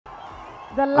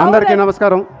అందరికీ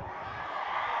నమస్కారం.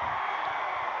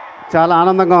 చాలా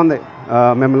ఆనందంగా ఉంది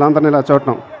మిమ్మల్ని అందరినీ ఇలా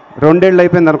చూడటం. 2 ఏళ్ళు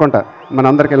అయిపోయింది అనుకుంటా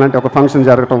మనందరికీ ఇలాంటి ఒక ఫంక్షన్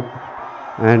జరగటం.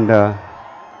 అండ్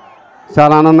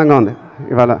చాలా ఆనందంగా ఉంది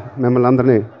ఇవాళ మిమ్మల్ని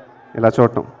అందరినీ ఇలా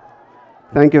చూడటం.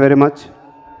 Thank you very much.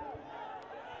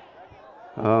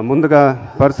 ముందుగా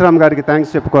పరశురామ్ గారికి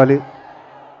థ్యాంక్స్ చెప్పుకోవాలి.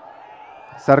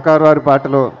 సర్కారు వారి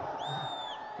పాటలో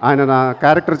ఆయన నా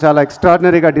క్యారెక్టర్ చాలా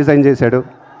ఎక్స్ట్రాడినరీగా డిజైన్ చేశాడు.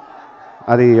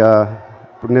 అది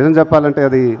ఇప్పుడు నిజం చెప్పాలంటే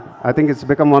అది I think it's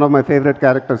become one of my favourite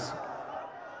characters.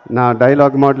 నా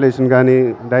డైలాగ్ మాడ్యులేషన్ కానీ,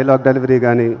 డైలాగ్ డెలివరీ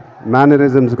కానీ,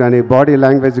 మేనరిజమ్స్ కానీ, బాడీ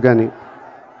లాంగ్వేజ్ కానీ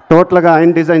టోటల్గా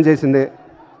ఆయన డిజైన్ చేసిందే.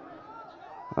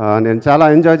 నేను చాలా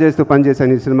ఎంజాయ్ చేస్తూ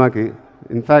పనిచేశాను ఈ సినిమాకి.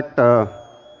 ఇన్ఫ్యాక్ట్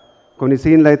కొన్ని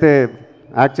సీన్లు అయితే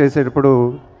యాక్ట్ చేసేటప్పుడు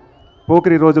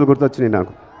పోకిరి రోజులు గుర్తొచ్చినాయి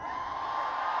నాకు.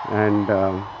 అండ్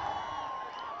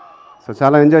సో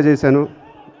చాలా ఎంజాయ్ చేశాను.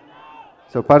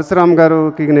 సో పరశురామ్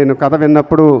గారికి నేను కథ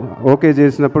విన్నప్పుడు ఓకే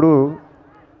చేసినప్పుడు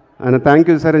ఆయన థ్యాంక్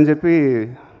యూ సార్ అని చెప్పి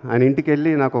ఆయన ఇంటికి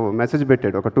వెళ్ళి నాకు మెసేజ్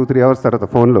పెట్టాడు ఒక 2-3 అవర్స్ తర్వాత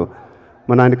ఫోన్లో.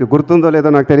 మన ఆయనకి గుర్తుందో లేదో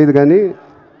నాకు తెలియదు కానీ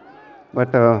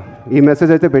బట్ ఈ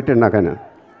మెసేజ్ అయితే పెట్టాడు నాకు ఆయన.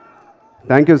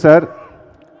 థ్యాంక్ యూ సార్,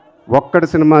 ఒక్కటి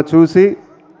సినిమా చూసి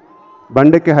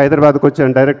బండెక్కి హైదరాబాద్కి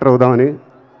వచ్చాను డైరెక్టర్ అవుదామని.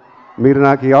 మీరు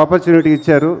నాకు ఈ ఆపర్చునిటీ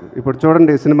ఇచ్చారు. ఇప్పుడు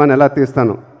చూడండి ఈ సినిమాని ఎలా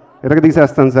తీస్తాను,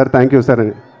 తీసేస్తాను సార్, థ్యాంక్ యూ సార్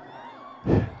అని.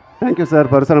 థ్యాంక్ యూ సార్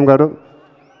పరశురామ్ గారు.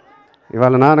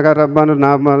 ఇవాళ నాన్నగారు అబ్బానులు నా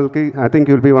అమ్మాయిలకి I think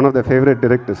you'll be one of the favourite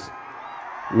directors.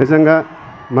 నిజంగా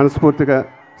మనస్ఫూర్తిగా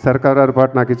సర్కారు వారి పాట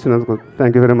నాకు ఇచ్చినందుకు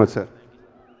thank you very much sir.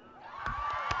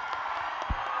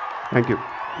 Thank you.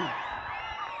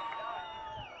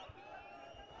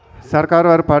 సర్కారు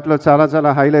వారి పాటలో చాలా చాలా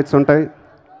హైలైట్స్ ఉంటాయి.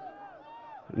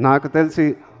 నాకు తెలిసి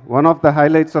one of the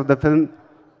highlights of the film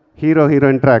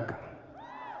heroine track.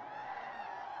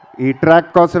 ఈ ట్రాక్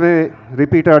కోసమే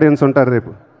రిపీట్ ఆడియన్స్ ఉంటారు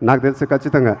రేపు నాకు తెలిసి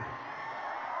ఖచ్చితంగా.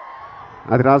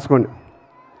 అది రాసుకోండి.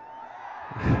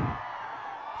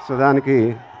 సో దానికి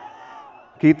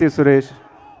కీర్తి సురేష్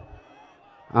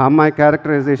ఆ అమ్మాయి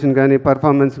క్యారెక్టరైజేషన్ కానీ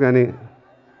పర్ఫార్మెన్స్ కానీ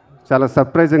చాలా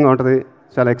సర్ప్రైజింగ్గా ఉంటుంది.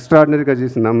 చాలా ఎక్స్ట్రాడినరీగా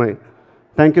చేసింది అమ్మాయి.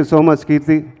 Thank you so much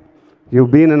Keerthi. You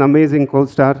been an amazing co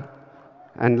star.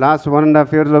 And last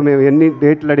 1.5 yearsలో మేము ఎన్ని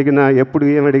డేట్లు అడిగినా ఎప్పుడు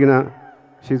ఏం అడిగినా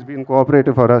she's been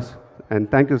cooperative for us. And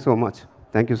thank you so much,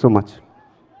 thank you so much.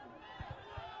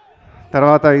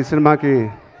 తర్వాత ఈ సినిమాకి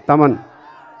తమన్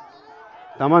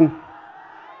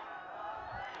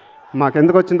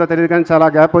మాకెందుకు వచ్చిందో తెలియదు కానీ చాలా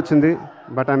గ్యాప్ వచ్చింది.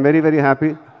 But I'm very very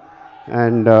happy.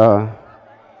 And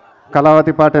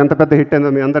Kalavathi పాట ఎంత పెద్ద హిట్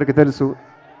అయిందో మీ అందరికీ తెలుసు.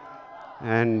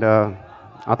 అండ్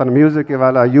అతని మ్యూజిక్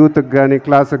ఇవాళ యూత్కి కానీ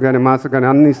క్లాస్కి కానీ మాస్కి కానీ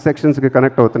అన్ని సెక్షన్స్కి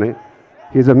కనెక్ట్ అవుతున్నాయి.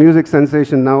 He's a music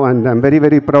sensation now and I'm very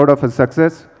very proud of his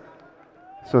success.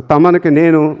 So తమన్కి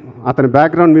నేను అతని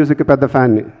బ్యాక్గ్రౌండ్ మ్యూజిక్కి పెద్ద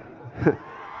ఫ్యాన్ని.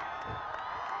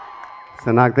 సో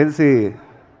నాకు తెలిసి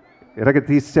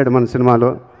తీసాడు మన సినిమాలో.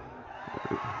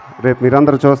 రేపు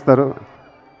మీరందరూ చూస్తారు.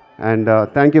 And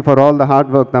thank you for all the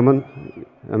hard work Thaman.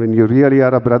 I mean you really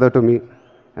are a brother to me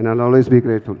and I'll always be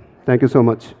grateful. Thank you so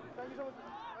much.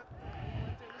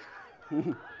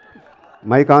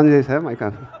 Mic on చేసా, mic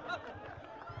on.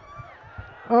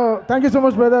 Thank you so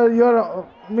much, brother. You're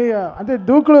me. Ante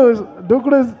Dookudu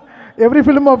is every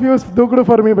film of yours. Dookudu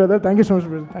for me, brother. Thank you so much,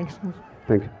 brother. Thank you so much.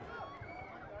 Thank you.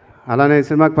 అలానే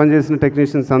సినిమాకి పనిచేసిన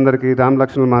technicians అందరికీ Ram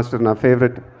Laxman master నా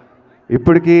favourite.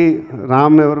 ఇప్పటికీ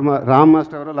Ram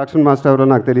master ఎవరో Laxman master ఎవరో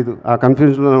నాకు తెలీదు. ఆ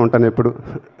కన్ఫ్యూజన్లోనే ఉంటాను ఎప్పుడు.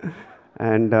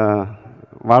 అండ్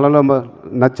వాళ్ళలో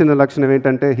నచ్చిన లక్షణం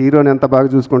ఏంటంటే హీరోని ఎంత బాగా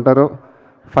చూసుకుంటారో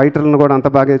ఫైటర్లను కూడా అంత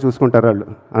బాగా చూసుకుంటారు వాళ్ళు.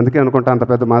 అందుకే అనుకుంటా అంత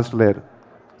పెద్ద మాస్టర్ లేరు.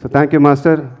 So thank you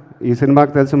master. ఈ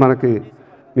సినిమాకి తెలిసి మనకి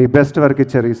మీ బెస్ట్ వర్క్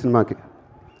ఇచ్చారు ఈ సినిమాకి.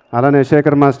 అలానే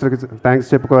శేఖర్ మాస్టర్కి థ్యాంక్స్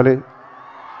చెప్పుకోవాలి.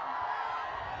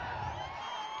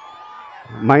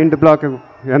 మైండ్ బ్లాక్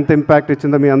ఎంత ఇంపాక్ట్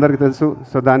ఇచ్చిందో మీ అందరికీ తెలుసు.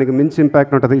 సో దానికి మించి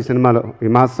ఇంపాక్ట్ ఉంటుంది ఈ సినిమాలో ఈ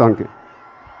మాస్ సాంగ్కి.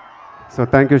 So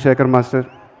thank you Shekhar master.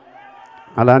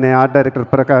 అలానే ఆర్ట్ డైరెక్టర్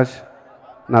ప్రకాష్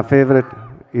నా ఫేవరెట్.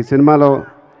 ఈ సినిమాలో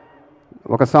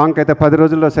ఒక సాంగ్కి అయితే 10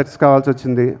 రోజుల్లో సెట్స్ కావాల్సి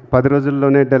వచ్చింది. 10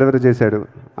 రోజుల్లోనే డెలివరీ చేశాడు.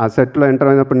 ఆ సెట్లో ఎంటర్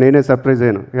అయినప్పుడు నేనే సర్ప్రైజ్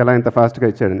అయ్యాను ఎలా ఇంత ఫాస్ట్గా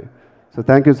ఇచ్చాడని. So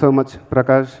thank you so much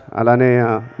Prakash. అలానే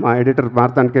మా ఎడిటర్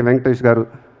మార్తాండ్కే వెంకటేష్ గారు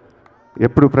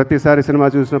ఎప్పుడు ప్రతిసారి సినిమా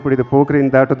చూసినప్పుడు ఇది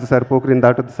పోక్రీని దాటొద్దు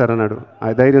సార్ అన్నాడు.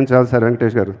 ఆ ధైర్యం చాలు సార్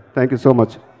వెంకటేష్ గారు. Thank you so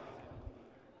much.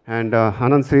 And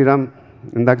Anant Sriram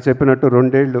ఇందాక చెప్పినట్టు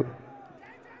 2 ఏళ్ళు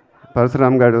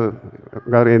పరశురామ్ గారు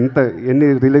ఎన్ని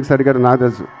రిలీక్స్ అడిగారో నాకు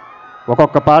తెలుసు.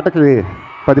 ఒక్కొక్క పాటకి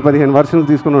 10-15 వర్షన్లు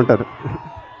తీసుకుని ఉంటారు.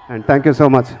 And thank you so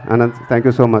much Anant, thank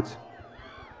you so much.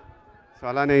 So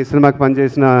అలానే ఈ సినిమాకి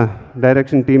పనిచేసిన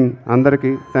డైరెక్షన్ టీం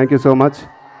అందరికీ థ్యాంక్ యూ సో మచ్.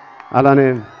 అలానే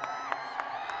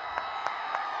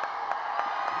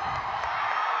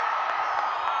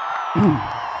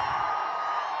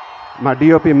మా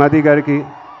డిఓపి మది గారికి,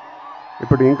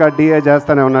 ఇప్పుడు ఇంకా డిఏ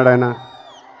చేస్తూనే ఉన్నాడు ఆయన.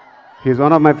 He's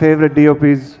one of my favourite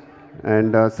DOPs.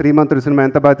 And Srimanthudu cinema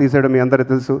ఎంత బాగా తీసాడో మీ అందరికీ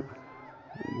తెలుసు,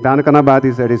 దానికన్నా బాగా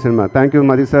తీశాడు ఈ సినిమా. థ్యాంక్ యూ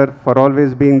మది sir for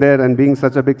always being there and being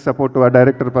such a big support to ఆ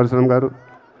డైరెక్టర్ పరశురామ్ గారు.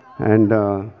 అండ్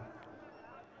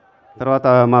తర్వాత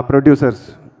మా ప్రొడ్యూసర్స్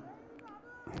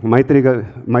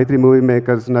మైత్రి మూవీ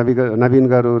మేకర్స్, నవీన్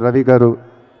గారు, రవి గారు,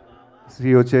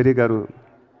 సిఓ చెరీ గారు,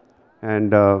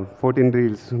 అండ్ 14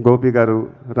 రీల్స్ గోపి గారు,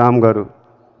 రామ్ గారు,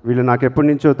 వీళ్ళు నాకు ఎప్పటి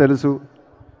నుంచో తెలుసు.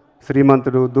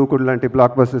 శ్రీమంతుడు, దూకుడు లాంటి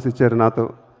బ్లాక్ బస్టర్స్ ఇచ్చారు నాతో.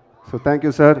 So thank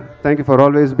you sir, thank you for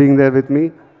always being there with me.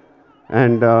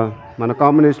 And మన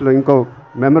కాంబినేషన్లో ఇంకో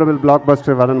మెమరబుల్ బ్లాక్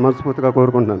బస్టర్ వాళ్ళని మనస్ఫూర్తిగా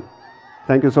కోరుకుంటున్నాను.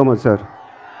 Thank you so much sir.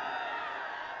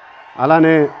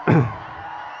 అలానే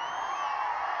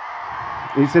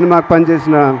ఈ సినిమాకి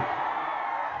పనిచేసిన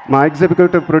మా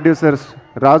ఎగ్జిక్యూటివ్ ప్రొడ్యూసర్స్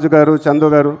రాజు గారు, చందు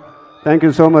గారు, thank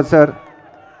you so much sir.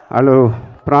 వాళ్ళు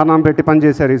ప్రాణం పెట్టి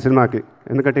పనిచేశారు ఈ సినిమాకి,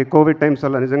 ఎందుకంటే కోవిడ్ టైమ్స్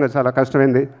వల్ల నిజంగా చాలా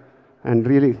కష్టమైంది. And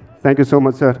really thank you so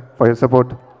much sir for your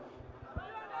support.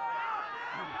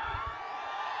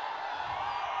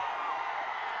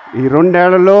 ఈ 2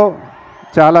 ఏళ్లలో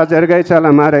చాలా జరిగాయి,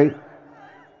 చాలా మారాయి.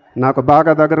 నాకు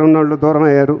బాగా దగ్గర ఉన్నోళ్ళు దూరం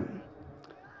అయ్యారు,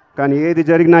 కానీ ఏది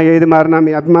జరిగినా ఏది మారినా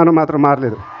మీ అభిమానం మాత్రం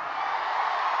మారలేదు.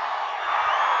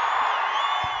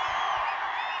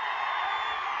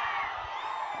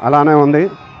 అలానే ఉంది.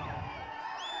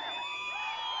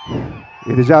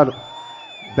 ఇది చాలు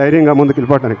ధైర్యంగా ముందుకు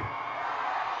వెళ్ళిపోవటానికి.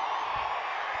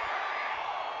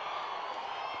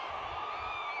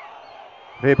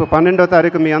 రేపు 12వ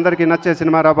తారీఖు మీ అందరికీ నచ్చే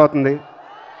సినిమా రాబోతుంది.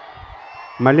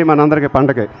 మళ్ళీ మనందరికీ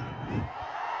పండగే.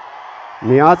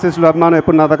 మీ ఆశీస్సులు, అభిమానం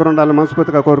ఎప్పుడు నా దగ్గర ఉండాలని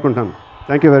మనస్ఫూర్తిగా కోరుకుంటాను.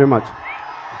 Thank you very much.